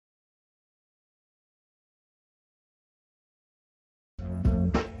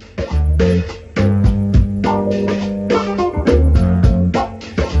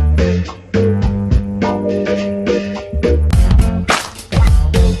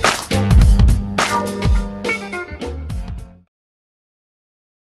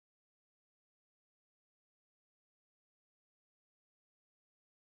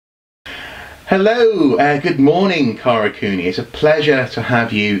Hello, good morning, Cara Cooney. It's a pleasure to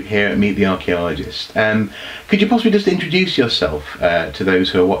have you here at Meet the Archaeologist. Could you possibly just introduce yourself to those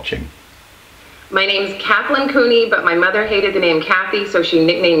who are watching? My name's Kathlyn Cooney, but my mother hated the name Kathy, so she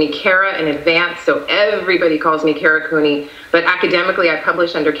nicknamed me Cara in advance, so everybody calls me Cara Cooney. But academically, I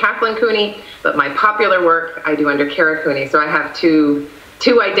publish under Kathlyn Cooney, but my popular work I do under Cara Cooney, so I have two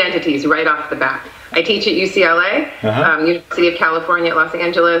identities right off the bat. I teach at UCLA, University of California at Los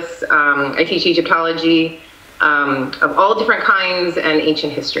Angeles. I teach Egyptology of all different kinds and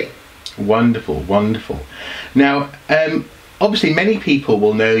ancient history. Wonderful, wonderful. Now, obviously many people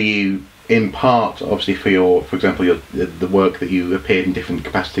will know you in part, obviously, for example, the work that you appeared in different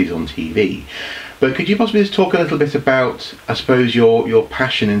capacities on TV. But could you possibly just talk a little bit about, I suppose, your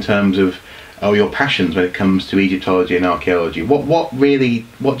passion in terms of, or your passions when it comes to Egyptology and archaeology? What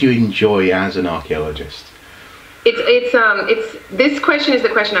do you enjoy as an archaeologist? This question is the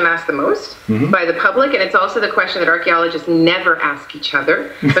question I'm asked the most by the public, and it's also the question that archaeologists never ask each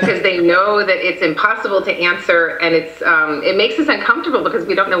other because they know that it's impossible to answer, and it makes us uncomfortable because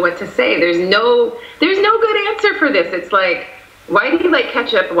we don't know what to say. There's no good answer for this. It's like, why do you like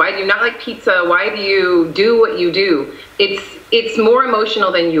ketchup? Why do you not like pizza? Why do you do what you do? It's more emotional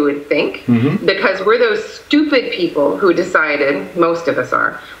than you would think because we're those stupid people who decided, most of us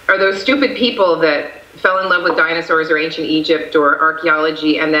are those stupid people that fell in love with dinosaurs or ancient Egypt or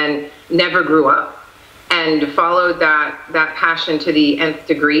archaeology and then never grew up and followed that passion to the nth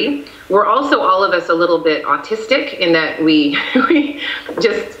degree. We're also, all of us, a little bit autistic in that we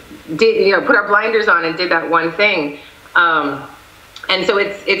just did, put our blinders on and did that one thing. And so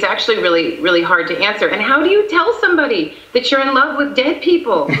it's actually really hard to answer. And how do you tell somebody that you're in love with dead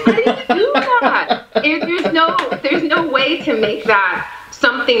people? How do you do that? There's no way to make that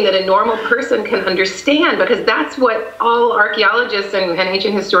something that a normal person can understand, because that's what all archaeologists and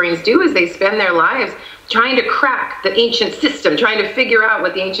ancient historians do, is they spend their lives trying to crack the ancient system, trying to figure out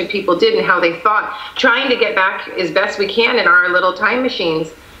what the ancient people did and how they thought, trying to get back as best we can in our little time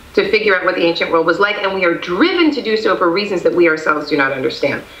machines to figure out what the ancient world was like, and we are driven to do so for reasons that we ourselves do not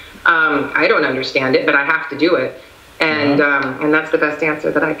understand. I don't understand it, but I have to do it. And that's the best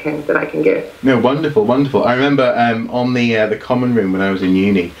answer that I can give. No, wonderful, wonderful. I remember on the common room when I was in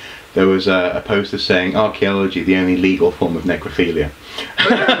uni, there was a poster saying "Archaeology, the only legal form of necrophilia."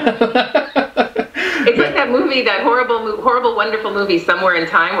 It's like that movie, that horrible, wonderful movie, Somewhere in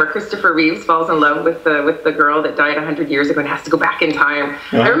Time, where Christopher Reeves falls in love with the girl that died 100 years ago and has to go back in time.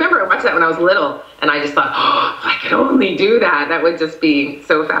 I remember I watched that when I was little, and I just thought, oh, if I could only do that, that would just be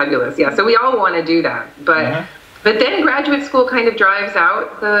so fabulous. Yeah, so we all want to do that, but. But then graduate school kind of drives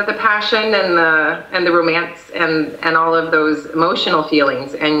out the passion and the romance and all of those emotional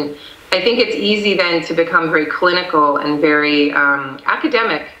feelings. And I think it's easy then to become very clinical and very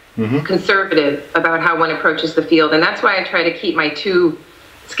academic, conservative about how one approaches the field. And that's why I try to keep my two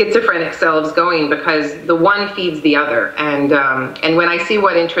schizophrenic selves going, because the one feeds the other. And when I see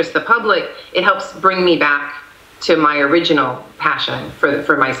what interests the public, it helps bring me back to my original passion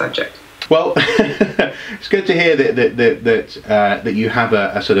for my subject. Well, it's good to hear that you have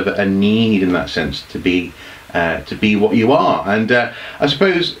a sort of a need in that sense to be what you are, and I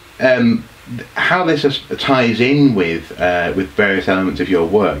suppose how this ties in with various elements of your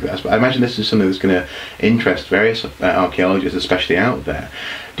work. I imagine this is something that's going to interest various archaeologists, especially out there.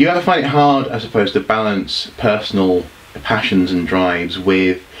 Do you ever find it hard, I suppose, to balance personal passions and drives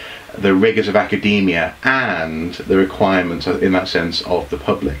with the rigors of academia and the requirements, in that sense, of the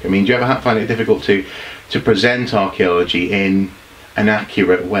public? I mean, do you ever find it difficult to present archaeology in an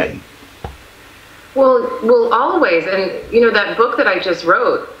accurate way? Well, always. And that book that I just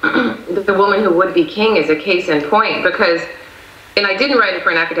wrote, The Woman Who Would Be King, is a case in point, because, and I didn't write it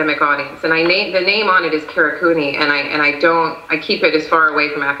for an academic audience, and the name on it is Cara Cooney, and I keep it as far away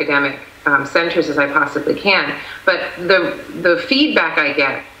from academic centers as I possibly can. But the feedback I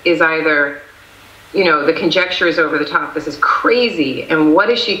get is either, the conjecture is over the top, this is crazy, and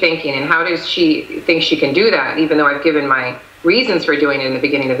what is she thinking, and how does she think she can do that, even though I've given my reasons for doing it in the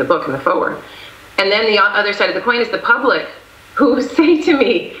beginning of the book, in the foreword. And then the other side of the coin is the public, who say to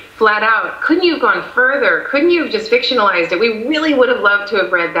me flat out, couldn't you have gone further? Couldn't you have just fictionalized it? We really would have loved to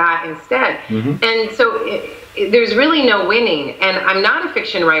have read that instead. And so there's really no winning. And I'm not a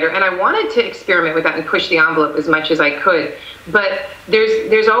fiction writer, and I wanted to experiment with that and push the envelope as much as I could. But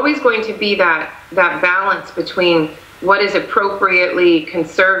there's always going to be that balance between what is appropriately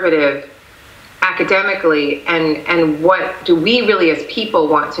conservative academically and what do we really as people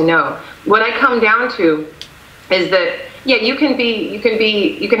want to know. What I come down to is that Yeah, you can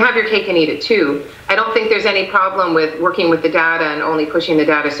have your cake and eat it too. I don't think there's any problem with working with the data and only pushing the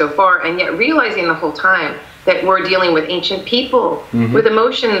data so far, and yet realizing the whole time that we're dealing with ancient people with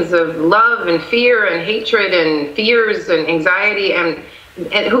emotions of love and fear and hatred and fears and anxiety, and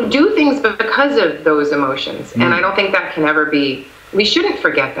who do things because of those emotions. And I don't think that can ever be. We shouldn't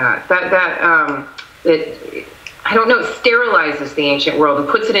forget that. That I don't know, sterilizes the ancient world and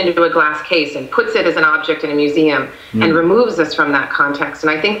puts it into a glass case and puts it as an object in a museum and removes us from that context.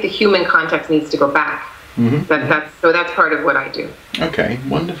 And I think the human context needs to go back. So that's part of what I do. Okay,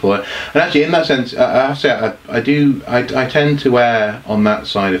 wonderful. And actually, in that sense, I have to say, I tend to err on that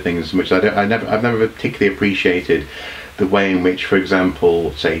side of things, which I've never particularly appreciated the way in which, for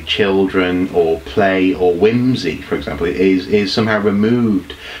example, say children or play or whimsy, for example, is somehow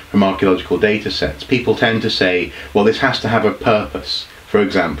removed from archaeological data sets. People tend to say, well, this has to have a purpose, for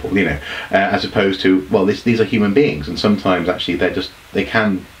example, as opposed to, well, these are human beings, and sometimes actually they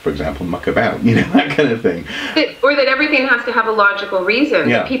can, for example, muck about, that kind of thing. Or that everything has to have a logical reason.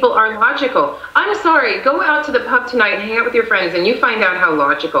 Yeah. That people are logical. I'm sorry, go out to the pub tonight and hang out with your friends and you find out how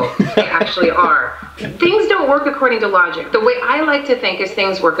logical they actually are. Things don't work according to logic. The way I like to think is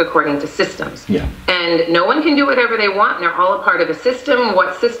things work according to systems. Yeah. And no one can do whatever they want, and they're all a part of a system.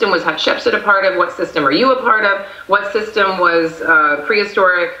 What system was Hatshepsut a part of? What system are you a part of? What system was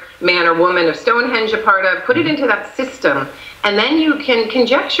prehistoric man or woman of Stonehenge a part of? Put it into that system, and then you can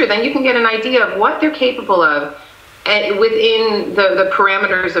conjecture, then you can get an idea of what they're capable of within the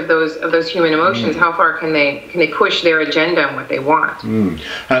parameters of those human emotions. How far can they push their agenda and what they want? And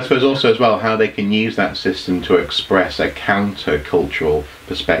I suppose also as well how they can use that system to express a counter-cultural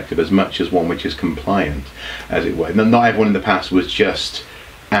perspective as much as one which is compliant, as it were. Not everyone in the past was just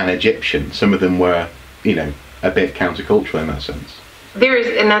an Egyptian. Some of them were, a bit counter-cultural in that sense.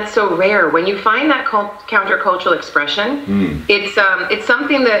 And that's so rare. When you find that countercultural expression, it's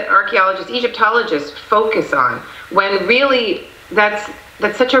something that archaeologists, Egyptologists focus on. When really that's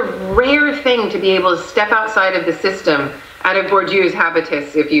such a rare thing to be able to step outside of the system, out of Bourdieu's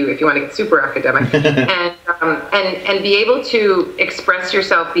habitus, if you want to get super academic, and be able to express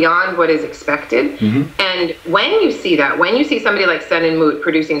yourself beyond what is expected. And when you see somebody like Senenmut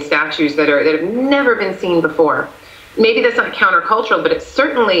producing statues that have never been seen before. Maybe that's not countercultural, but it's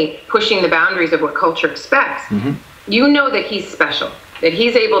certainly pushing the boundaries of what culture expects. You know that he's special, that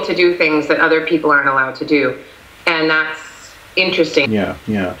he's able to do things that other people aren't allowed to do. And that's interesting. Yeah.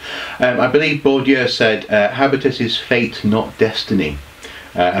 I believe Bourdieu said, habitus is fate, not destiny.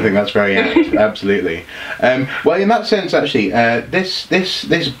 I think that's very apt, absolutely. Well, in that sense, actually,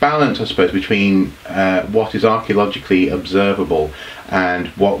 this balance, I suppose, between what is archaeologically observable and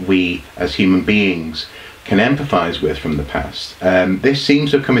what we as human beings can empathise with from the past. This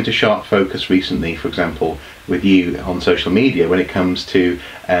seems to have come into sharp focus recently, for example, with you on social media when it comes to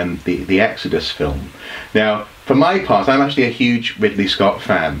the Exodus film. Now, for my part, I'm actually a huge Ridley Scott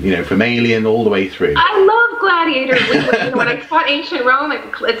fan, from Alien all the way through. I love Gladiator. When I taught ancient Rome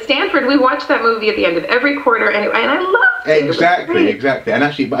at Stanford, we watched that movie at the end of every quarter, and I loved it. Exactly. And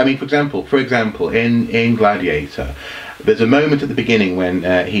actually, I mean, for example, in Gladiator, there's a moment at the beginning when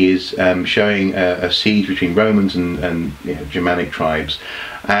he is showing a siege between Romans and Germanic tribes,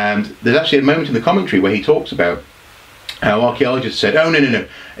 and there's actually a moment in the commentary where he talks about how archaeologists said, oh no,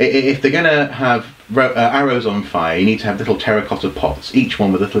 if they're going to have arrows on fire, you need to have little terracotta pots, each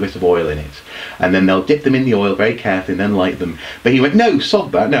one with a little bit of oil in it, and then they'll dip them in the oil very carefully and then light them. But he went, no,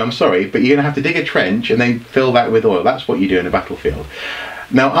 sod that, no, I'm sorry, but you're going to have to dig a trench and then fill that with oil. That's what you do in a battlefield.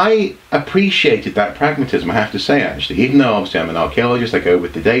 Now, I appreciated that pragmatism, I have to say, actually. Even though obviously I'm an archaeologist, I go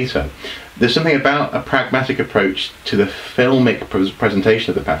with the data. There's something about a pragmatic approach to the filmic presentation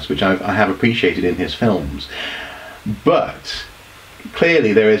of the past, which I have appreciated in his films. But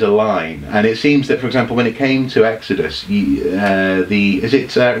clearly there is a line, and it seems that, for example, when it came to Exodus, Ramesses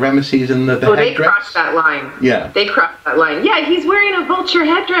and the headdress? They crossed that line. Yeah. They crossed that line. Yeah, he's wearing a vulture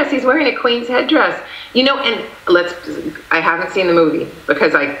headdress. He's wearing a queen's headdress. And I haven't seen the movie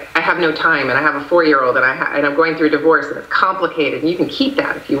because I have no time, and I have a 4-year-old, and I'm going through a divorce, and it's complicated, and you can keep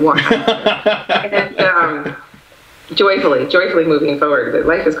that if you want. And, joyfully moving forward, but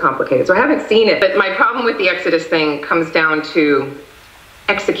life is complicated. So I haven't seen it, but my problem with the Exodus thing comes down to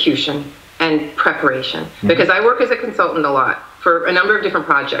execution and preparation, because I work as a consultant a lot for a number of different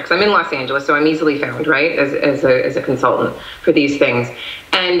projects. I'm in Los Angeles, so I'm easily found, right, as a consultant for these things.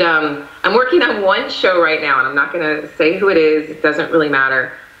 And I'm working on one show right now, and I'm not going to say who it is. It doesn't really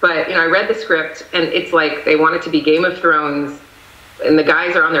matter. But I read the script, and it's like they want it to be Game of Thrones, and the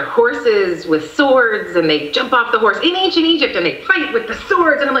guys are on their horses with swords, and they jump off the horse in ancient Egypt, and they fight with the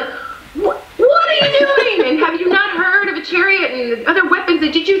swords. And I'm like, what are you doing? And have you not heard of chariot and other weapons.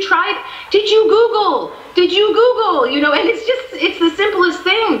 Did you try it? Did you Google? Did you Google? You know, and it's the simplest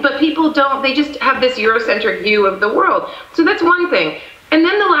thing, but people don't, they just have this Eurocentric view of the world. So that's one thing. And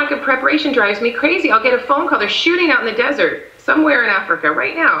then the lack of preparation drives me crazy. I'll get a phone call. They're shooting out in the desert somewhere in Africa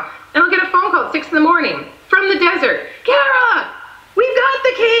right now. And I'll get a phone call at 6 in the morning from the desert. Kara, we've got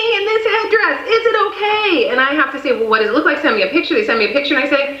the king in this headdress. Is it okay? And I have to say, well, what does it look like? Send me a picture. They send me a picture and I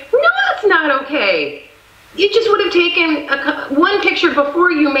say, no, it's not okay. You just would have taken one picture before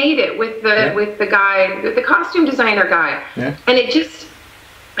you made it with the guy, the costume designer guy. Yeah. And it just,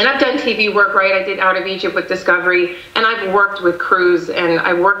 and I've done TV work, right? I did Out of Egypt with Discovery, and I've worked with crews, and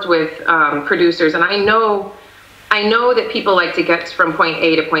I've worked with producers, and I know that people like to get from point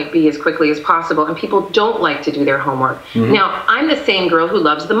A to point B as quickly as possible, and people don't like to do their homework. Mm-hmm. Now, I'm the same girl who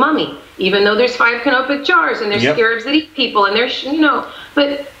loves The Mummy, even though there's 5 canopic jars, and there's scarabs that eat people, and there's, you know,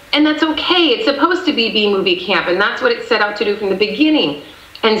 and that's okay. It's supposed to be B-movie camp, and that's what it set out to do from the beginning.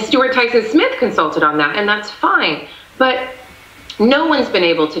 And Stuart Tyson Smith consulted on that, and that's fine. But no one's been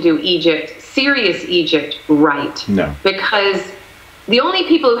able to do Egypt, serious Egypt, right. No. Because the only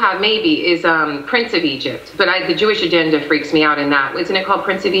people who have maybe is Prince of Egypt, but the Jewish agenda freaks me out in that. Isn't it called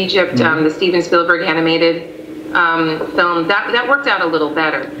Prince of Egypt, the Steven Spielberg animated film? That worked out a little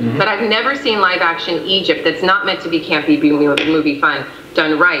better. Mm-hmm. But I've never seen live action Egypt that's not meant to be campy, movie fun,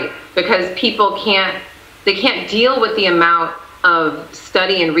 done right. Because people can't deal with the amount of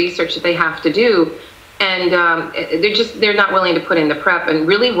study and research that they have to do. And they're not willing to put in the prep and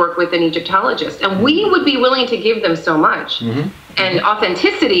really work with an Egyptologist. And we would be willing to give them so much. Mm-hmm. And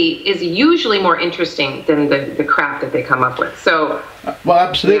authenticity is usually more interesting than the crap that they come up with. So, well,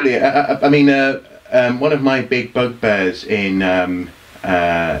 absolutely. Yeah. I mean, one of my big bugbears in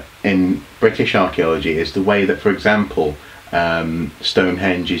British archaeology is the way that, for example,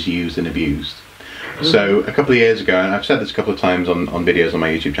 Stonehenge is used and abused. So a couple of years ago, and I've said this a couple of times on videos on my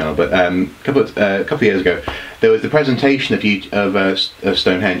YouTube channel, but a couple of years ago, there was the presentation of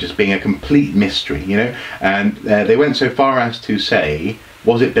Stonehenge as being a complete mystery, you know, and they went so far as to say,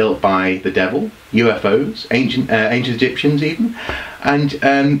 was it built by the devil, UFOs, ancient Egyptians even? And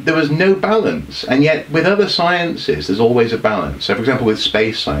there was no balance. And yet with other sciences, there's always a balance. So for example, with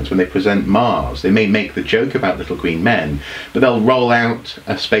space science, when they present Mars, they may make the joke about little green men, but they'll roll out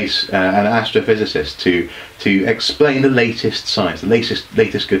an astrophysicist to explain the latest science, the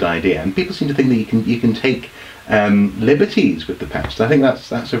latest good idea. And people seem to think that you can take liberties with the past. I think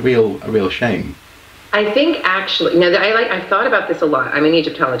that's a real shame. I think actually, I've thought about this a lot. I'm an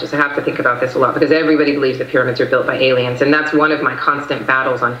Egyptologist. I have to think about this a lot because everybody believes the pyramids are built by aliens, and that's one of my constant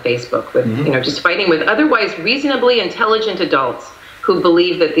battles on Facebook with, just fighting with otherwise reasonably intelligent adults who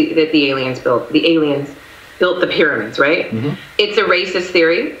believe that the aliens built the pyramids, right? Mm-hmm. It's a racist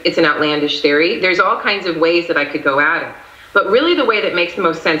theory. It's an outlandish theory. There's all kinds of ways that I could go at it, but really the way that makes the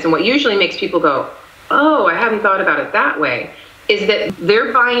most sense and what usually makes people go, oh, I hadn't thought about it that way, is that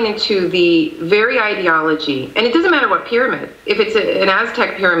they're buying into the very ideology, and it doesn't matter what pyramid, if it's an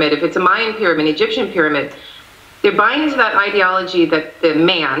Aztec pyramid, if it's a Mayan pyramid, Egyptian pyramid, they're buying into that ideology that the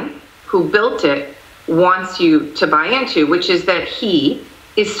man who built it wants you to buy into, which is that he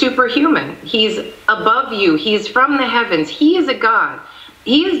is superhuman. He's above you. He's from the heavens. He is a god.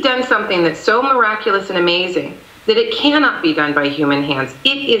 He has done something that's so miraculous and amazing that it cannot be done by human hands.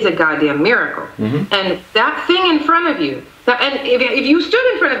 It is a goddamn miracle. Mm-hmm. And that thing in front of you, and if you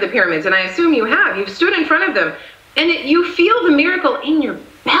stood in front of the pyramids, and I assume you've stood in front of them, and you feel the miracle in your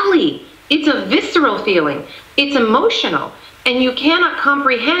belly. It's a visceral feeling. It's emotional. And you cannot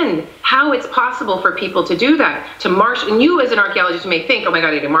comprehend how it's possible for people to do that. To marshal, and you as an archaeologist may think, oh my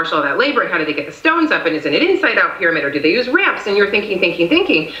God, they did marshal all that labor, and how did they get the stones up, and is it an inside-out pyramid, or did they use ramps? And you're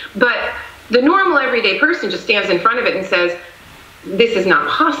thinking. But the normal everyday person just stands in front of it and says, this is not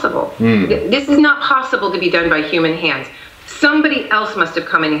possible. This is not possible to be done by human hands. Somebody else must have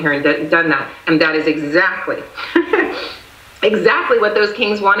come in here and done that. And that is exactly, exactly what those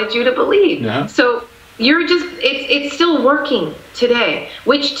kings wanted you to believe. Yeah. So you're just, it's still working today,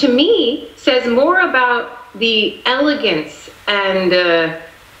 which to me says more about the elegance and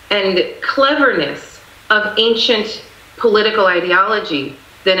cleverness of ancient political ideology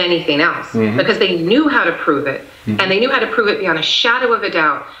than anything else, because they knew how to prove it, and they knew how to prove it beyond a shadow of a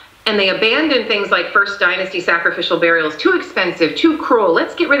doubt. And they abandoned things like First Dynasty sacrificial burials, too expensive, too cruel,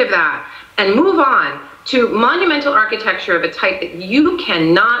 let's get rid of that, and move on to monumental architecture of a type that you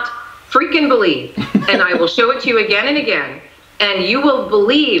cannot freaking believe. And I will show it to you again and again, and you will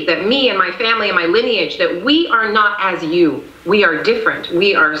believe that me and my family and my lineage, that we are not as you. We are different.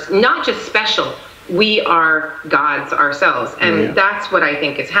 We are not just special. We are gods ourselves. And that's what I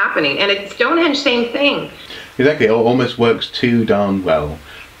think is happening. And at Stonehenge, same thing. Exactly. It almost works too darn well.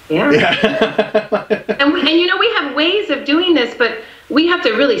 Yeah. and you know, we have ways of doing this, but we have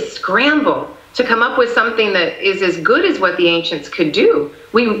to really scramble to come up with something that is as good as what the ancients could do.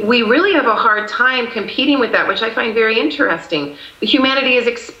 We really have a hard time competing with that, which I find very interesting. Humanity is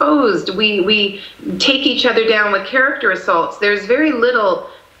exposed. We take each other down with character assaults. There's very little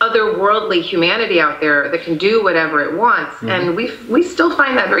otherworldly humanity out there that can do whatever it wants. Mm-hmm. And we still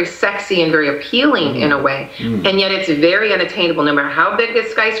find that very sexy and very appealing in a way. Mm-hmm. And yet it's very unattainable, no matter how big a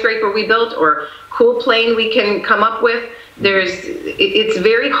skyscraper we built or cool plane we can come up with. It's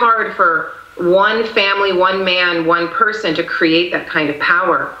very hard for one family, one man, one person to create that kind of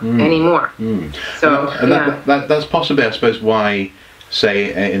power anymore. So that's possibly, I suppose, why,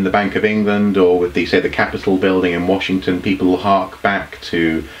 say, in the Bank of England or with the Capitol building in Washington, people hark back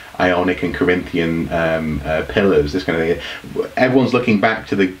to Ionic and Corinthian pillars, this kind of thing. Everyone's looking back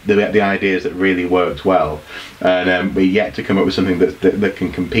to the ideas that really worked well, and we're yet to come up with something that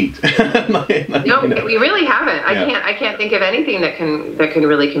can compete. No, we really haven't. I can't think of anything that can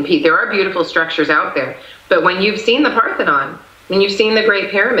really compete. There are beautiful structures out there, but when you've seen the Parthenon, when you've seen the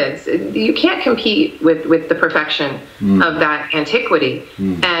Great Pyramids, you can't compete with the perfection of that antiquity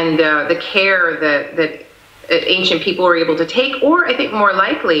and the care that ancient people were able to take, or I think more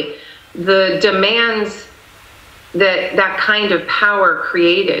likely, the demands that kind of power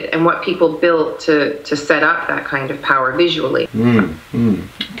created and what people built to set up that kind of power visually.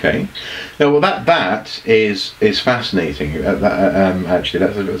 Okay. Now, well, that is fascinating. Actually,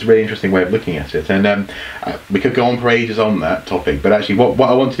 that's a really interesting way of looking at it, and we could go on for ages on that topic. But actually, what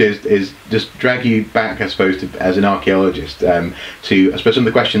I want to do is just drag you back, I suppose, as an archaeologist, to I suppose some of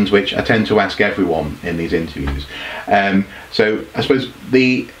the questions which I tend to ask everyone in these interviews. So I suppose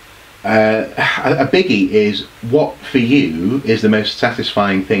a biggie is, what for you is the most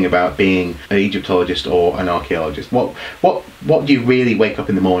satisfying thing about being an Egyptologist or an archaeologist? What do you really wake up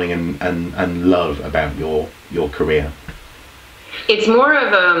in the morning and love about your career? It's more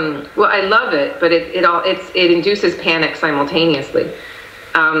of well, I love it, but it induces panic simultaneously,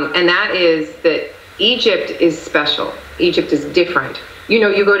 and that is that Egypt is special. Egypt is different. You know,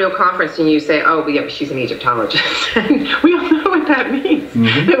 you go to a conference and you say, oh, but yeah, she's an Egyptologist. And we all know what that means.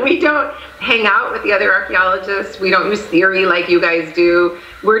 That we don't hang out with the other archaeologists. We don't use theory like you guys do.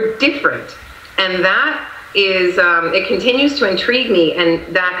 We're different. And that is, it continues to intrigue me,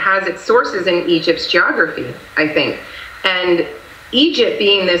 and that has its sources in Egypt's geography, I think. And Egypt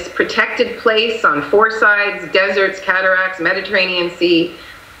being this protected place on four sides, deserts, cataracts, Mediterranean Sea,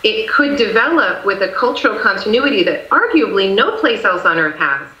 it could develop with a cultural continuity that arguably no place else on earth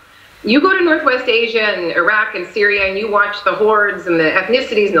has. You go to Northwest Asia and Iraq and Syria and you watch the hordes and the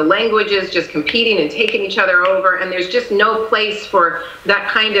ethnicities and the languages just competing and taking each other over, and there's just no place for that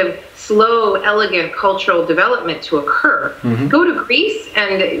kind of slow, elegant cultural development to occur. Go to Greece,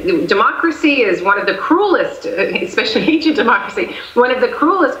 and democracy is one of the cruelest, especially ancient democracy, one of the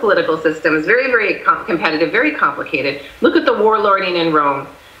cruelest political systems, very, very competitive, very complicated. Look at the warlording in Rome.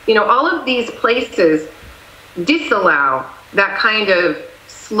 You know, all of these places disallow that kind of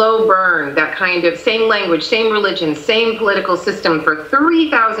slow burn, that kind of same language, same religion, same political system for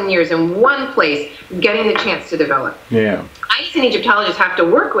 3,000 years in one place, getting the chance to develop. Yeah. I, as an Egyptologist, have to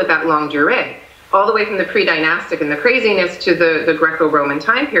work with that longue durée, all the way from the pre-dynastic and the craziness to the Greco-Roman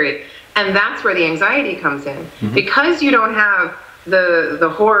time period. And that's where the anxiety comes in. Because you don't have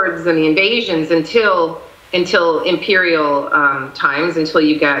the hordes and the invasions until imperial times, until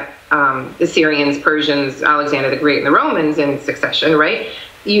you get the Syrians, Persians, Alexander the Great, and the Romans in succession, right?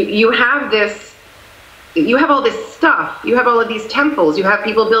 You have all this stuff. You have all of these temples. You have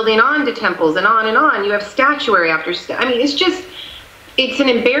people building onto temples and on and on. You have statuary after I mean, it's an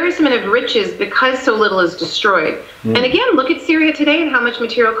embarrassment of riches because so little is destroyed. And again, look at Syria today and how much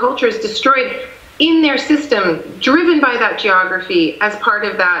material culture is destroyed in their system, driven by that geography as part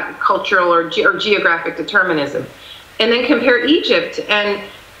of that cultural or geographic determinism. And then compare Egypt and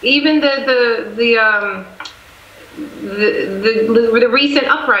even the recent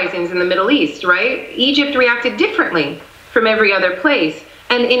uprisings in the Middle East, right? Egypt reacted differently from every other place.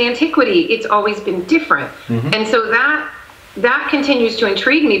 And in antiquity, it's always been different. And so that continues to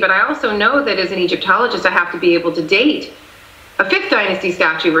intrigue me, but I also know that as an Egyptologist, I have to be able to date a 5th dynasty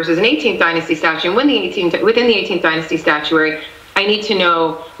statue versus an 18th dynasty statue, and within the 18th dynasty statuary, I need to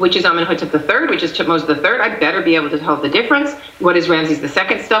know which is Amenhotep III, which is Tutmosis III. I better be able to tell the difference. What does Ramses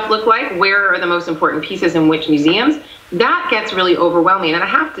II stuff look like? Where are the most important pieces in which museums? That gets really overwhelming, and I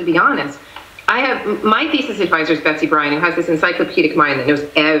have to be honest. My thesis advisor is Betsy Bryan, who has this encyclopedic mind that knows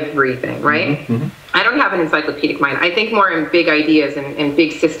everything, right? I don't have an encyclopedic mind. I think more in big ideas and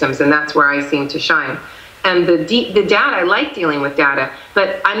big systems, and that's where I seem to shine. And the data, I like dealing with data,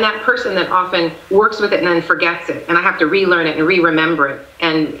 but I'm that person that often works with it and then forgets it, and I have to relearn it and re-remember it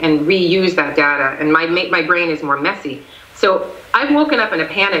and reuse that data, and my brain is more messy. So I've woken up in a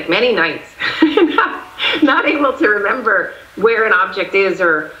panic many nights, not able to remember where an object is,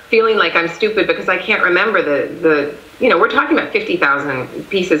 or feeling like I'm stupid because I can't remember we're talking about 50,000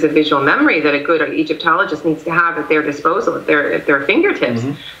 pieces of visual memory that a good Egyptologist needs to have at their disposal, at their fingertips.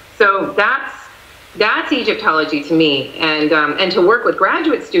 Mm-hmm. So that's Egyptology to me, and to work with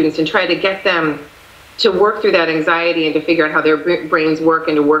graduate students and try to get them to work through that anxiety and to figure out how their brains work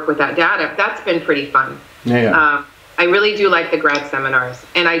and to work with that data. That's been pretty fun. Yeah. I really do like the grad seminars,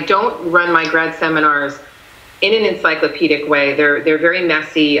 and I don't run my grad seminars in an encyclopedic way. They're very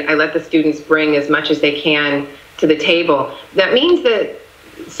messy. I let the students bring as much as they can to the table. That means that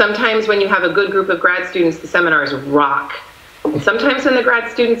sometimes when you have a good group of grad students, the seminars rock. Sometimes when the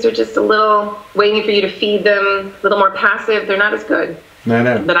grad students are just a little waiting for you to feed them, a little more passive, they're not as good.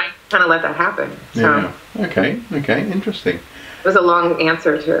 No. But I kind of let that happen. So. Yeah. Okay, interesting. It was a long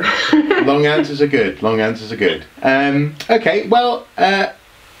answer to it. Long answers are good. Okay, well,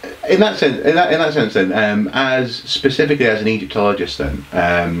 in that sense then, as specifically as an Egyptologist then,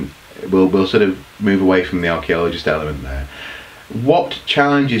 we'll sort of move away from the archaeologist element there. What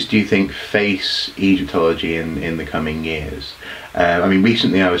challenges do you think face Egyptology in the coming years? I mean,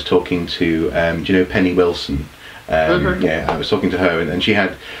 recently I was talking to, do you know Penny Wilson? Yeah, I was talking to her, and she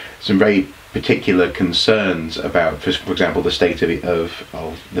had some very particular concerns about, for example, the state of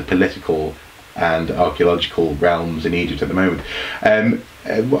the political and archaeological realms in Egypt at the moment.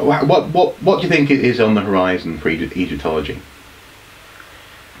 What do you think is on the horizon for Egyptology?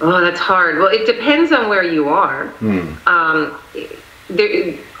 Oh, that's hard. Well, it depends on where you are.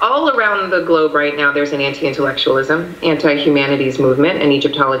 All around the globe right now, there's an anti-intellectualism, anti-humanities movement, and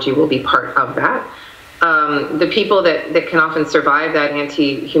Egyptology will be part of that. The people that can often survive that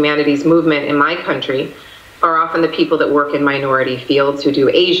anti-humanities movement in my country are often the people that work in minority fields, who do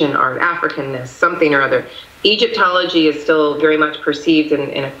Asian art, Africanness, something or other. Egyptology is still very much perceived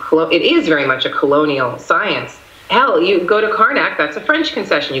it is very much a colonial science. Hell, you go to Karnak, that's a French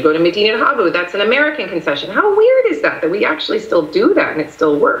concession. You go to Medina Habu, that's an American concession. How weird is that we actually still do that and it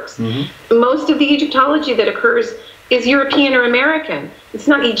still works? Mm-hmm. Most of the Egyptology that occurs is European or American. It's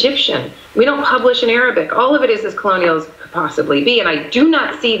not Egyptian. We don't publish in Arabic. All of it is as colonial as could possibly be, and I do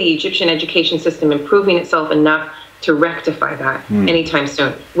not see the Egyptian education system improving itself enough to rectify that anytime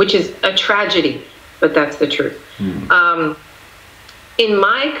soon, which is a tragedy, but that's the truth. In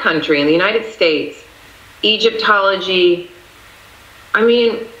my country, in the United States, Egyptology, I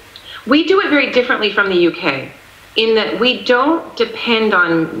mean, we do it very differently from the UK, in that we don't depend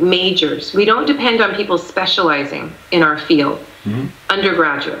on majors. We don't depend on people specializing in our field,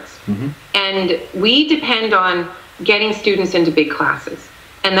 undergraduates. And we depend on getting students into big classes.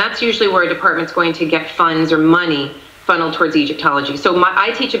 And that's usually where a department's going to get funds or money funneled towards Egyptology. So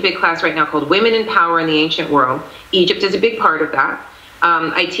I teach a big class right now called Women in Power in the Ancient World. Egypt is a big part of that.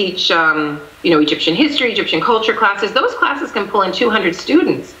 I teach, Egyptian history, Egyptian culture classes. Those classes can pull in 200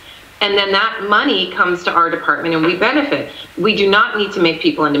 students. And then that money comes to our department and we benefit. We do not need to make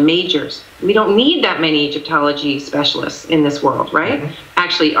people into majors. We don't need that many Egyptology specialists in this world, right?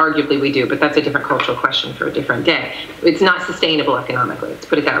 Actually, arguably we do, but that's a different cultural question for a different day. It's not sustainable economically, let's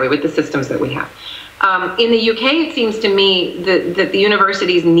put it that way, with the systems that we have. In the UK, it seems to me that the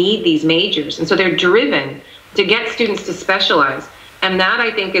universities need these majors, and so they're driven to get students to specialize. And that, I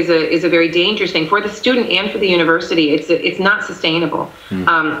think, is a very dangerous thing for the student and for the university. It's not sustainable.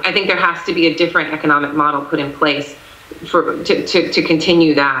 I think there has to be a different economic model put in place to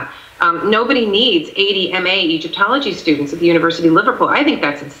continue that. Nobody needs 80 MA Egyptology students at the University of Liverpool. I think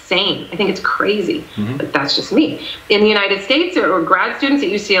that's insane. I think it's crazy, but that's just me. In the United States, there are grad students at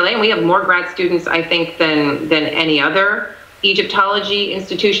UCLA, and we have more grad students, I think, than any other Egyptology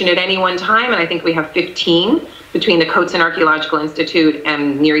institution at any one time, and I think we have 15 between the Coates and Archaeological Institute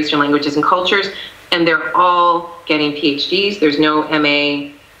and Near Eastern Languages and Cultures, and they're all getting PhDs. There's no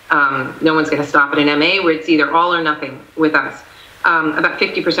MA, no one's going to stop at an MA, where it's either all or nothing with us. About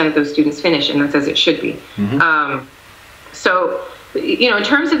 50% of those students finish, and that's as it should be. So, in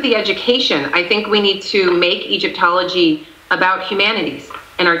terms of the education, I think we need to make Egyptology about humanities,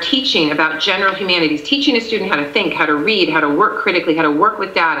 and our teaching about general humanities, teaching a student how to think, how to read, how to work critically, how to work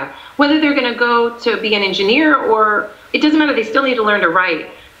with data, whether they're going to go to be an engineer or, it doesn't matter, they still need to learn to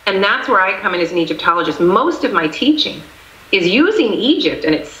write. And that's where I come in as an Egyptologist. Most of my teaching is using Egypt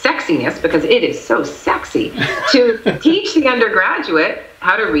and its sexiness, because it is so sexy, to teach the undergraduate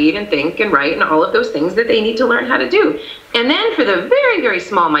how to read and think and write and all of those things that they need to learn how to do. And then for the very, very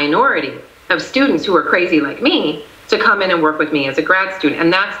small minority of students who are crazy like me to come in and work with me as a grad student.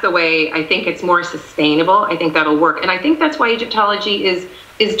 And that's the way I think it's more sustainable. I think that'll work. And I think that's why Egyptology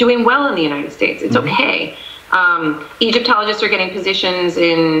is doing well in the United States. It's okay. Egyptologists are getting positions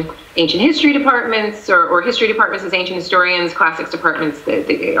in ancient history departments or history departments as ancient historians, classics departments,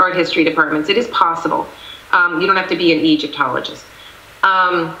 the art history departments. It is possible. You don't have to be an Egyptologist.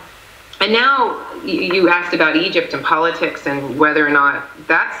 And now you asked about Egypt and politics and whether or not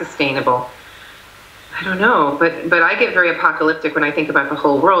that's sustainable. I don't know, but I get very apocalyptic when I think about the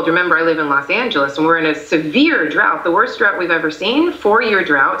whole world. Remember, I live in Los Angeles, and we're in a severe drought, the worst drought we've ever seen, 4-year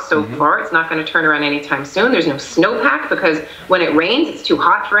drought so far. It's not going to turn around anytime soon. There's no snowpack because when it rains, it's too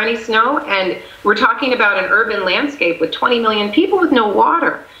hot for any snow. And we're talking about an urban landscape with 20 million people with no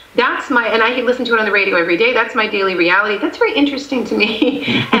water. That's and I listen to it on the radio every day. That's my daily reality. That's very interesting to me.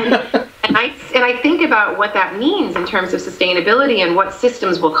 And I think about what that means in terms of sustainability and what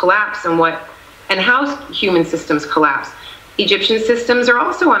systems will collapse and how human systems collapse. Egyptian systems are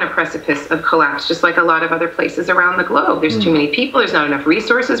also on a precipice of collapse, just like a lot of other places around the globe. There's too many people, there's not enough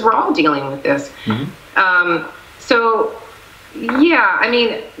resources, we're all dealing with this. So, yeah, I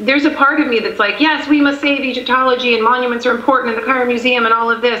mean, there's a part of me that's like, yes, we must save Egyptology and monuments are important and the Cairo Museum and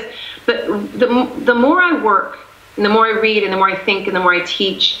all of this. But the more I work, and the more I read, and the more I think, and the more I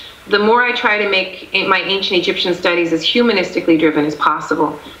teach, the more I try to make my ancient Egyptian studies as humanistically driven as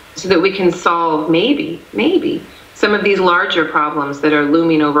possible, so that we can solve maybe some of these larger problems that are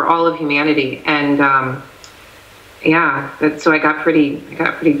looming over all of humanity. And yeah, so I got pretty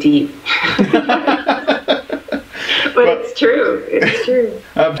deep. But it's true. It's true.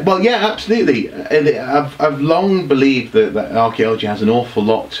 Well, yeah, absolutely. I've long believed that archaeology has an awful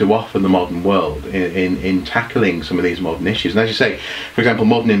lot to offer the modern world in tackling some of these modern issues. And as you say, for example,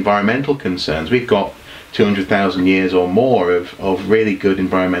 modern environmental concerns, we've got 200,000 years or more of really good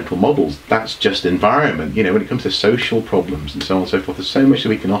environmental models. That's just environment. You know, when it comes to social problems and so on and so forth, there's so much that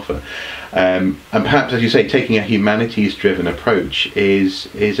we can offer. And perhaps, as you say, taking a humanities-driven approach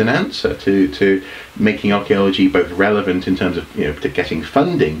is an answer to making archaeology both relevant in terms of, you know, to getting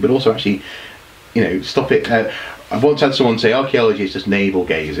funding, but also actually, you know, stop it. I've once had someone say archaeology is just navel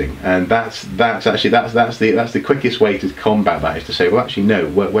gazing, and that's the quickest way to combat that, is to say, well, actually, no,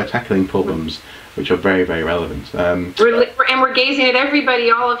 we're tackling problems which are very, very relevant. And we're gazing at everybody,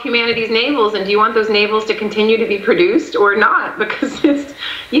 all of humanity's navels, and do you want those navels to continue to be produced or not? Because it's,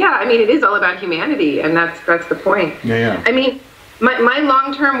 yeah, I mean, it is all about humanity, and that's the point. Yeah. I mean, my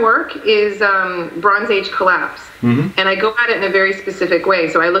long-term work is Bronze Age collapse, and I go at it in a very specific way.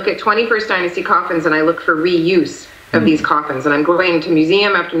 So I look at 21st dynasty coffins, and I look for reuse of these coffins, and I'm going to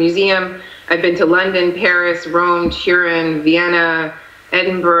museum after museum. I've been to London, Paris, Rome, Turin, Vienna,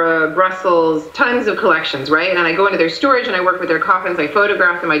 Edinburgh, Brussels, tons of collections, right? And I go into their storage and I work with their coffins, I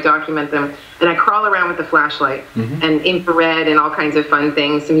photograph them, I document them, and I crawl around with the flashlight and infrared and all kinds of fun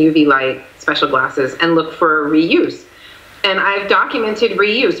things, some UV light, special glasses, and look for reuse. And I've documented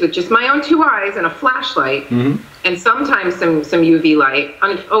reuse with just my own 2 eyes and a flashlight, and sometimes some UV light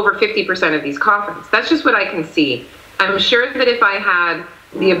on over 50% of these coffins. That's just what I can see. I'm sure that if I had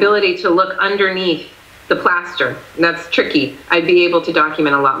the ability to look underneath the plaster, that's tricky, I'd be able to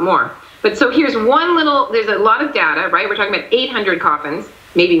document a lot more. But so here's there's a lot of data, right? We're talking about 800 coffins,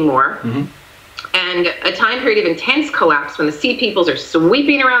 maybe more, and a time period of intense collapse when the sea peoples are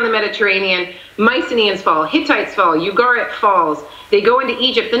sweeping around the Mediterranean. Mycenaeans fall, Hittites fall, Ugarit falls. They go into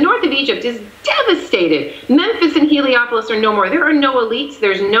Egypt. The north of Egypt is devastated. Memphis and Heliopolis are no more. There are no elites.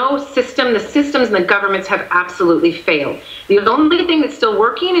 There's no system. The systems and the governments have absolutely failed. The only thing that's still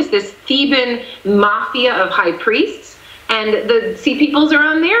working is this Theban mafia of high priests. And the sea peoples are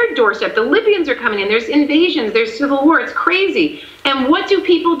on their doorstep. The Libyans are coming in. There's invasions. There's civil war. It's crazy. And what do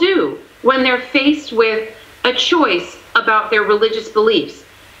people do when they're faced with a choice about their religious beliefs?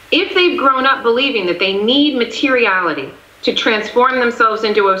 If they've grown up believing that they need materiality to transform themselves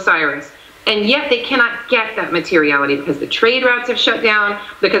into Osiris, and yet they cannot get that materiality because the trade routes have shut down,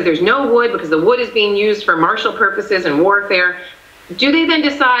 because there's no wood, because the wood is being used for martial purposes and warfare, do they then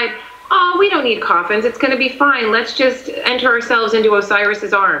decide, oh, we don't need coffins, it's going to be fine, let's just enter ourselves into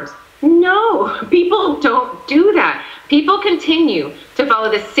Osiris's arms? No, people don't do that. People continue to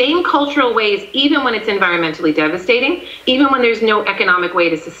follow the same cultural ways even when it's environmentally devastating, even when there's no economic way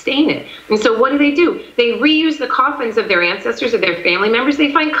to sustain it. And so what do? They reuse the coffins of their ancestors, of their family members.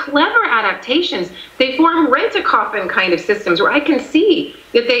 They find clever adaptations. They form rent-a-coffin kind of systems where I can see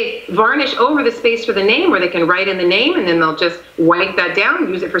that they varnish over the space for the name, where they can write in the name and then they'll just wipe that down,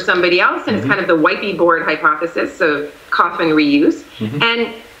 use it for somebody else. And it's kind of the wipey board hypothesis of coffin reuse.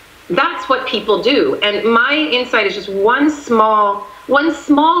 And that's what people do. And my insight is just one small one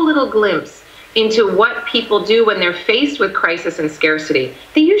small little glimpse into what people do when they're faced with crisis and scarcity.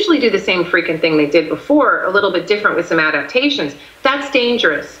 They usually do the same freaking thing they did before, a little bit different with some adaptations. That's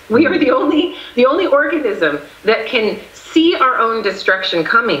dangerous. We are the only organism that can see our own destruction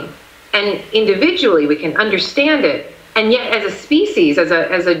coming, and individually we can understand it, and yet as a species, as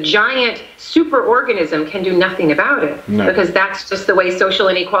a giant superorganism, can do nothing about it. No. Because that's just the way social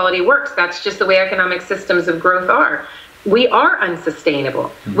inequality works. That's just the way economic systems of growth are. We are unsustainable.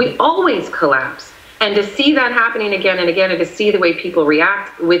 Mm-hmm. We always collapse. And to see that happening again and again, and to see the way people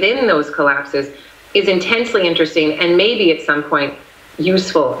react within those collapses is intensely interesting, and maybe at some point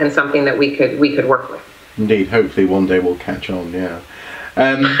useful, and something that we could work with. Indeed, hopefully one day we'll catch on, yeah.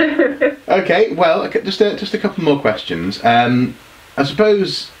 Okay, well, just a couple more questions. I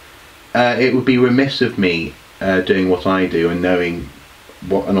suppose it would be remiss of me, doing what I do and knowing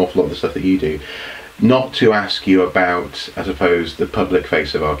what an awful lot of the stuff that you do, not to ask you about, I suppose, the public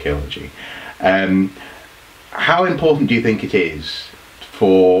face of archaeology. How important do you think it is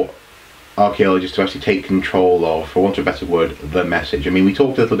for archaeologists to actually take control of, for want of a better word, the message? I mean, we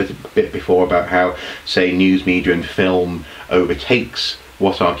talked a little bit before about how, say, news media and film overtakes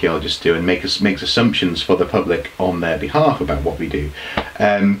what archaeologists do and makes assumptions for the public on their behalf about what we do.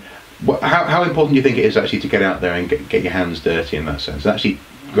 How important do you think it is actually to get out there and get your hands dirty in that sense, and actually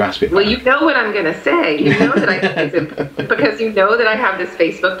grasp it? Well, you know what I'm going to say. You know that I think it's important, because you know that I have this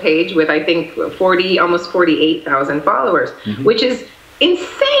Facebook page with, I think, almost 48,000 followers, mm-hmm. which is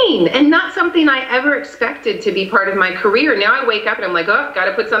insane, and not something I ever expected to be part of my career. Now I wake up and I'm like, oh, got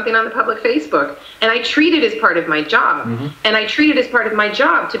to put something on the public Facebook. And I treat it as part of my job. Mm-hmm. And I treat it as part of my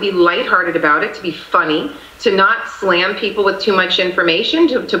job to be lighthearted about it, to be funny, to not slam people with too much information,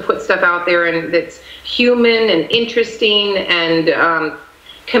 to put stuff out there and that's human and interesting, and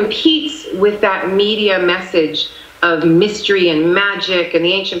competes with that media message of mystery and magic, and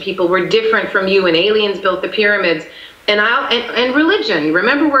the ancient people were different from you, and aliens built the pyramids. And religion.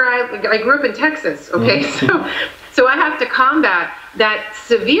 Remember where I grew up in Texas, okay? Mm-hmm. So I have to combat that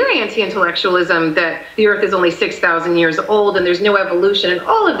severe anti-intellectualism that the Earth is only 6,000 years old and there's no evolution, and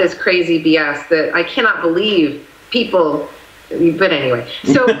all of this crazy BS that I cannot believe people. But anyway,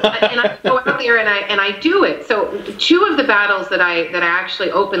 so and I go out there and I do it. So two of the battles that I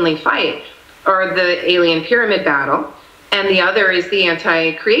actually openly fight are the alien pyramid battle, and the other is the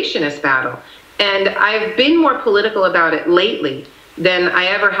anti-creationist battle. And I've been more political about it lately than I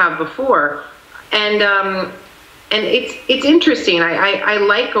ever have before. And it's interesting. I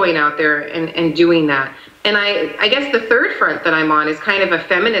like going out there and doing that. And I guess the third front that I'm on is kind of a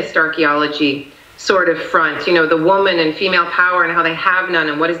feminist archaeology sort of front. You know, the woman and female power and how they have none,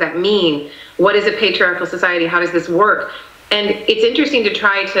 and what does that mean? What is a patriarchal society? How does this work? And it's interesting to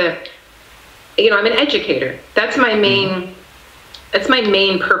try to, you know, I'm an educator. That's my main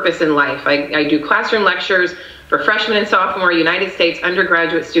purpose in life. I do classroom lectures for freshmen and sophomore United States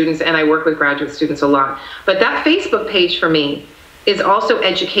undergraduate students, and I work with graduate students a lot. But that Facebook page for me is also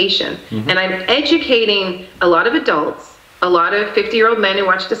education. Mm-hmm. And I'm educating a lot of adults, a lot of 50-year-old men who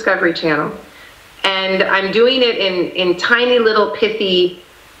watch Discovery Channel. And I'm doing it in tiny little pithy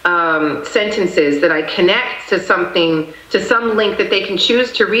sentences that I connect to something, to some link that they can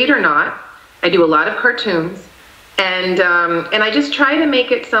choose to read or not. I do a lot of cartoons. And I just try to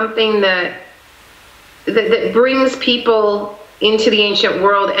make it something that brings people into the ancient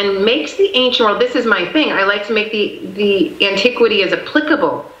world and makes the ancient world, this is my thing, I like to make the antiquity as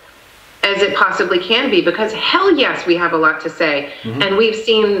applicable as it possibly can be, because hell yes, we have a lot to say. Mm-hmm. And we've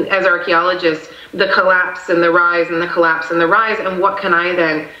seen, as archaeologists, the collapse and the rise and the collapse and the rise, and what can I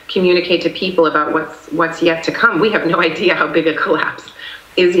then communicate to people about what's yet to come? We have no idea how big a collapse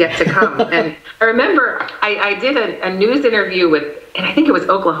is yet to come. And I remember I did a news interview with, and I think it was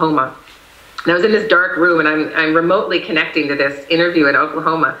Oklahoma. And I was in this dark room, and I'm remotely connecting to this interview in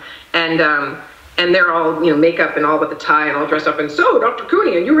Oklahoma. And they're all, you know, makeup and all with the tie and all dressed up. And so, Dr.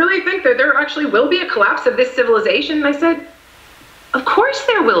 Cooney, and you really think that there actually will be a collapse of this civilization? And I said, of course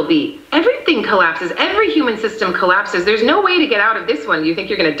there will be. Everything collapses. Every human system collapses. There's no way to get out of this one. You think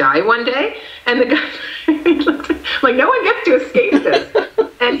you're going to die one day? And the guy, like, no one gets to escape this.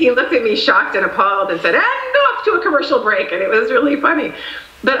 And he looked at me shocked and appalled and said, and off to a commercial break. And it was really funny.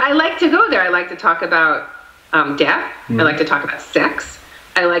 But I like to go there. I like to talk about death. Mm. I like to talk about sex.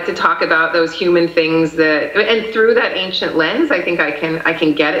 I like to talk about those human things that, and through that ancient lens, I think I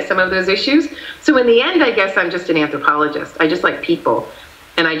can get at some of those issues. So in the end, I guess I'm just an anthropologist. I just like people,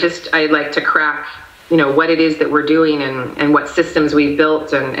 and I like to crack, you know, what it is that we're doing and what systems we've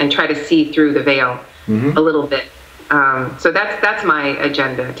built, and try to see through the veil a little bit. So that's my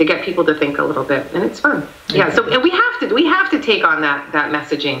agenda, to get people to think a little bit, and it's fun. Yeah. So and we have to take on that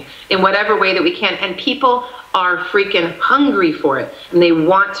messaging in whatever way that we can, and people are freaking hungry for it, and they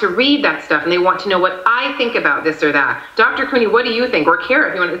want to read that stuff, and they want to know what I think about this or that. Dr. Cooney, what do you think? Or Kara,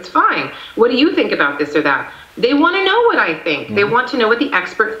 if you want, it's fine. What do you think about this or that? They want to know what I think. They want to know what the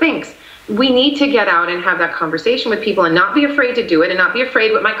expert thinks. We need to get out and have that conversation with people and not be afraid to do it, and not be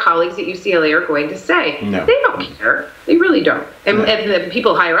afraid what my colleagues at UCLA are going to say. No. They don't care. They really don't. And the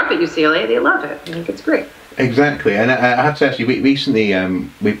people higher up at UCLA, they love it. I think it's great. Exactly, and I have to ask you, recently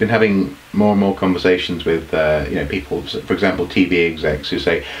we've been having more and more conversations with people, for example, TV execs who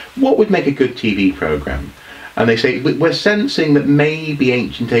say, what would make a good TV program? And they say, we're sensing that maybe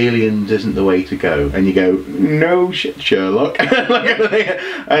Ancient Aliens isn't the way to go. And you go, no shit, Sherlock. But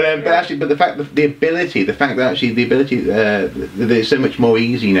the fact that the ability that it's so much more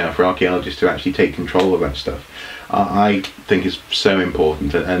easy now for archaeologists to actually take control of that stuff, I think is so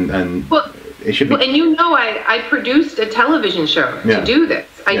important. And it should be. Well, and I produced a television show to do this.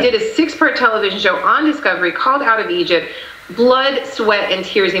 I did a 6-part television show on Discovery called Out of Egypt. Blood, sweat, and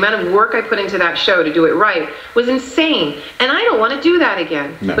tears. The amount of work I put into that show to do it right was insane. And I don't want to do that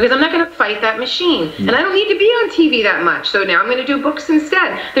again, because I'm not going to fight that machine. And I don't need to be on TV that much. So now I'm going to do books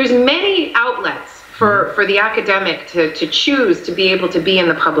instead. There's many outlets for the academic to choose to be able to be in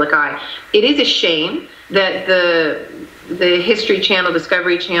the public eye. It is a shame that the History Channel,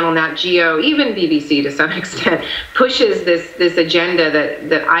 Discovery Channel, Nat Geo, even BBC to some extent, pushes this agenda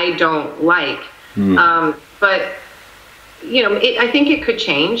that I don't like. But I think it could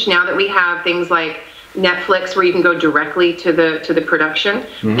change now that we have things like Netflix, where you can go directly to the production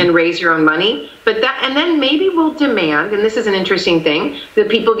and raise your own money. And then maybe we'll demand, and this is an interesting thing, that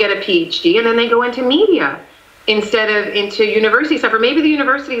people get a PhD and then they go into media instead of into university stuff. Or maybe the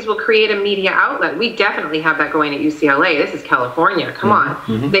universities will create a media outlet. We definitely have that going at UCLA. This is California. Come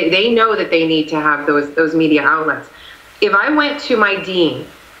on. They know that they need to have those media outlets. If I went to my dean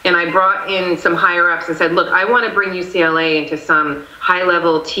and I brought in some higher ups and said, look, I want to bring UCLA into some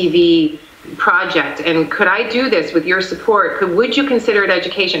high-level TV project, and could I do this with your support? Would you consider it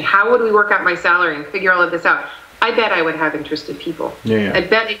education? How would we work out my salary and figure all of this out? I bet I would have interested people. I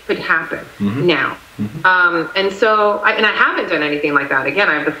bet it could happen now. And so, I haven't done anything like that. Again,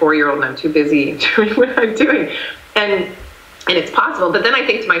 I have the 4-year-old and I'm too busy doing what I'm doing. And it's possible, but then I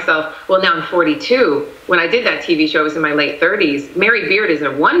think to myself, well, now I'm 42. When I did that TV show, I was in my late 30s. Mary Beard is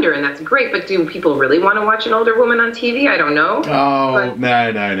a wonder, and that's great, but do people really want to watch an older woman on TV? I don't know. Oh, no.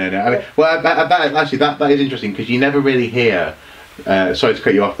 I mean, well, that is interesting, because you never really hear, sorry to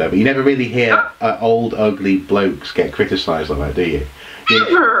cut you off there, but you never really hear old, ugly blokes get criticised like that, do you?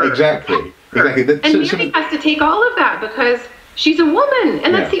 Never. Exactly. And Mary has to take all of that, because she's a woman,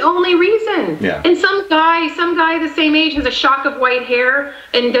 and that's the only reason. And some guy the same age has a shock of white hair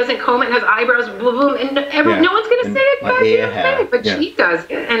and doesn't comb it and has eyebrows, and no one's going to say it back, but she does.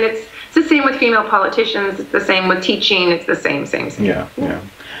 And it's the same with female politicians. It's the same with teaching. It's the same.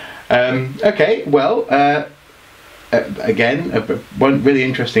 Okay, well, again, one really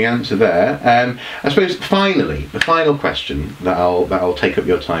interesting answer there. I suppose finally, the final question that I'll take up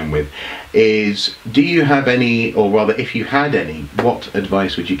your time with is, do you have any, or rather if you had any, what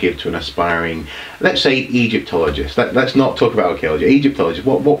advice would you give to an aspiring, let's say, Egyptologist? Let's not talk about archaeology. Egyptologist,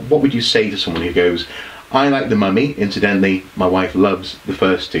 what would you say to someone who goes, I like the Mummy. Incidentally, my wife loves the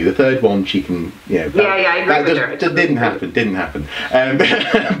first two. The third one, she can, I agree with her. Didn't happen.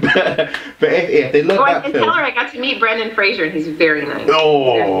 But if they love that film, tell her I got to meet Brendan Fraser, and he's very nice.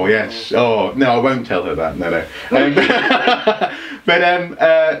 Oh yes. Oh no, I won't tell her that. No.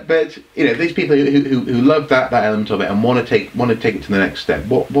 But these people who love that element of it and want to take it to the next step.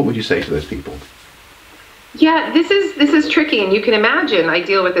 What would you say to those people? Yeah, this is tricky, and you can imagine I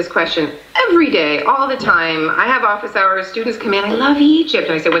deal with this question every day, all the time. I have office hours, students come in, I love Egypt,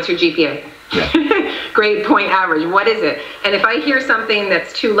 and I say, what's your GPA? Grade point average, what is it? And if I hear something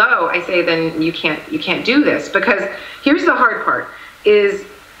that's too low, I say, then you can't do this, because here's the hard part, is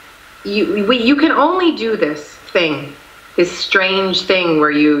you can only do this strange thing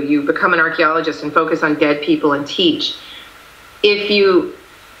where you become an archaeologist and focus on dead people and teach, if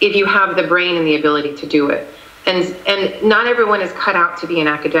you have the brain and the ability to do it. And not everyone is cut out to be an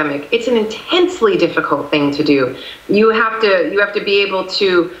academic. It's an intensely difficult thing to do. You have to be able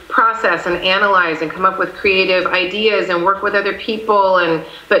to process and analyze and come up with creative ideas and work with other people.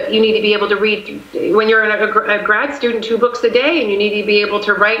 But you need to be able to read, when you're a grad student, 2 books a day, and you need to be able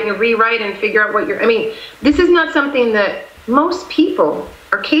to write and rewrite and figure out this is not something that most people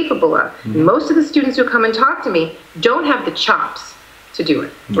are capable of. Most of the students who come and talk to me don't have the chops to do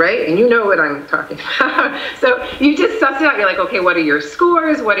it, right? And you know what I'm talking about. So you just suss it out. You're like, okay, what are your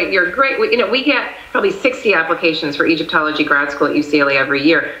scores? What are your grade? You know, we get probably 60 applications for Egyptology grad school at UCLA every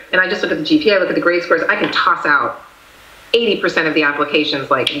year. And I just look at the GPA, I look at the grade scores. I can toss out 80% of the applications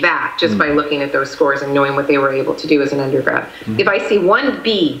like that just by looking at those scores and knowing what they were able to do as an undergrad. If I see one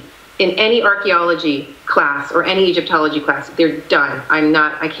B in any archaeology class or any Egyptology class, they're done.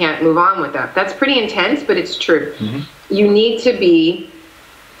 I can't move on with that. That's pretty intense, but it's true. You need to be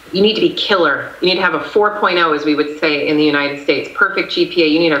killer. You need to have a 4.0, as we would say in the United States, perfect GPA.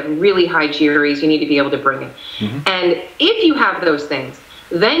 You need to have really high GREs. You need to be able to bring it. And if you have those things,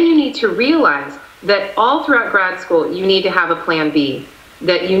 then you need to realize that all throughout grad school, you need to have a plan B,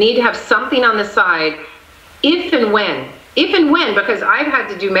 that you need to have something on the side if and when, because I've had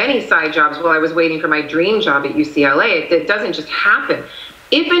to do many side jobs while I was waiting for my dream job at UCLA. It doesn't just happen.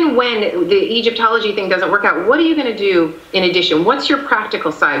 If and when the Egyptology thing doesn't work out, what are you going to do in addition? What's your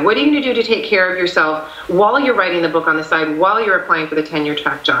practical side? What are you going to do to take care of yourself while you're writing the book on the side, while you're applying for the tenure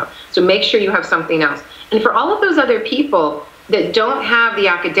track job? So make sure you have something else. And for all of those other people that don't have the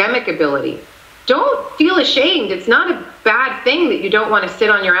academic ability, don't feel ashamed. It's not a bad thing that you don't want to sit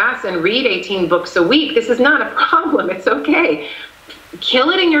on your ass and read 18 books a week. This is not a problem. It's okay. Kill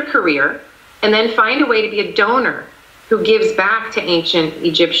it in your career and then find a way to be a donor who gives back to ancient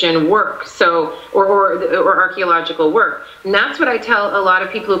Egyptian work, or archaeological work. And that's what I tell a lot of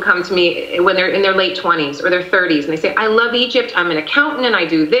people who come to me when they're in their late 20s or their 30s, and they say, I love Egypt, I'm an accountant, and I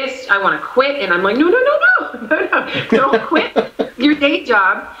do this, I want to quit. And I'm like, no, don't quit your day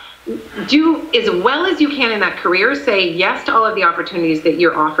job. Do as well as you can in that career. Say yes to all of the opportunities that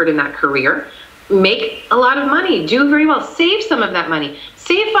you're offered in that career. Make a lot of money. Do very well. Save some of that money.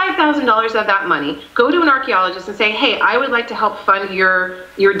 Save $5,000 of that money. Go to an archaeologist and say, hey, I would like to help fund your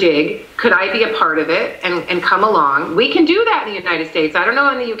dig. Could I be a part of it and come along? We can do that in the United States. I don't know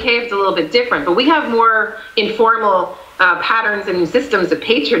in the UK if it's a little bit different, but we have more informal patterns and systems of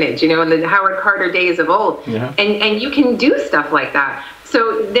patronage, you know, in the Howard Carter days of old. Yeah. And you can do stuff like that.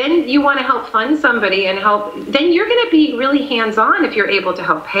 So then you want to help fund somebody and help, then you're going to be really hands-on if you're able to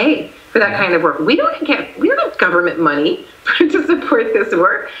help pay for that kind of work. We don't have government money to support this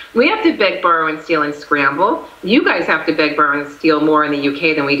work. We have to beg, borrow, and steal and scramble. You guys have to beg, borrow, and steal more in the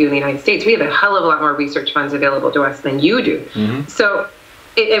UK than we do in the United States. We have a hell of a lot more research funds available to us than you do. So,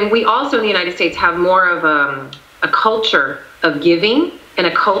 and we also in the United States have more of a culture of giving and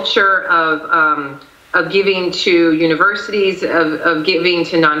a culture of giving to universities, of giving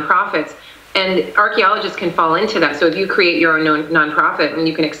to nonprofits. And archaeologists can fall into that. So if you create your own nonprofit and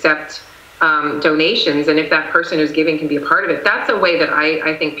you can accept donations, and if that person who's giving can be a part of it, that's a way that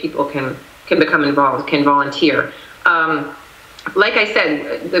I think people can become involved, can volunteer. Like I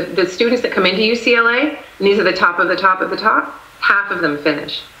said, the students that come into UCLA, and these are the top of the top of the top, half of them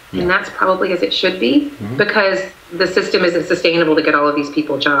finish. And that's probably as it should be, because the system isn't sustainable to get all of these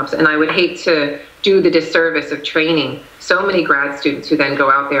people jobs. And I would hate to do the disservice of training so many grad students who then go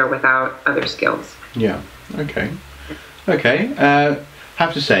out there without other skills. Yeah, okay.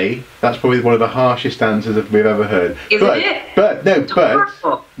 Have to say, that's probably one of the harshest answers that we've ever heard. Isn't it? But it's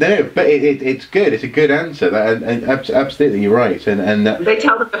good. It's a good answer, and absolutely, you're right. And they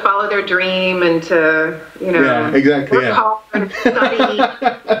tell them to follow their dream and to, you know, yeah, exactly, work hard and study.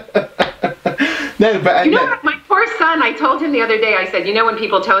 My poor son, I told him the other day, I said, you know, when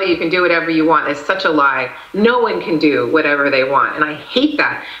people tell you can do whatever you want, it's such a lie. No one can do whatever they want, and I hate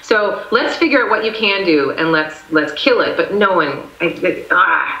that. So let's figure out what you can do, and let's kill it. But no one,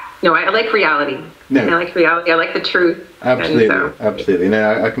 I like reality. No. I like reality. I like the truth. Absolutely, absolutely.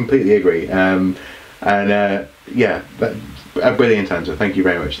 No, I completely agree. A brilliant answer. Thank you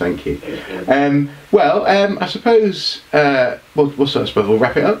very much. Thank you. I suppose we'll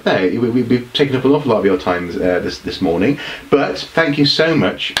wrap it up there. We've taken up an awful lot of your time this morning, but thank you so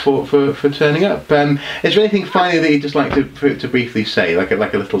much for turning up. Is there anything finally that you'd just like to briefly say, like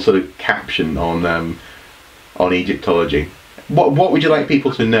a little sort of caption on Egyptology? What would you like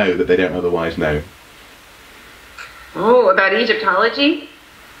people to know that they don't otherwise know? Oh, about Egyptology?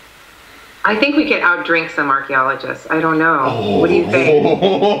 I think we could outdrink some archaeologists. I don't know. Oh. What do you think?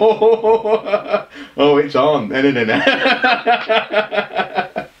 Oh, it's on. No.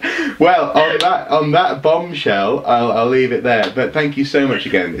 Well, on that bombshell, I'll leave it there. But thank you so much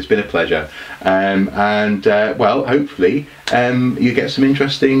again. It's been a pleasure. Hopefully you get some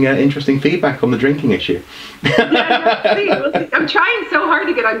interesting feedback on the drinking issue. Yeah, we'll see. I'm trying so hard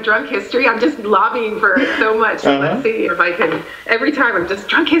to get on drunk history. I'm just lobbying for it so much. Let's see if I can. Every time I'm just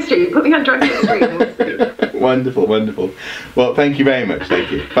drunk history. Put me on drunk history. And we'll see. Wonderful. Well, thank you very much.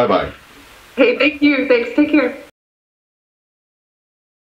 Thank you. Bye-bye. Hey, thank you. Thanks. Take care.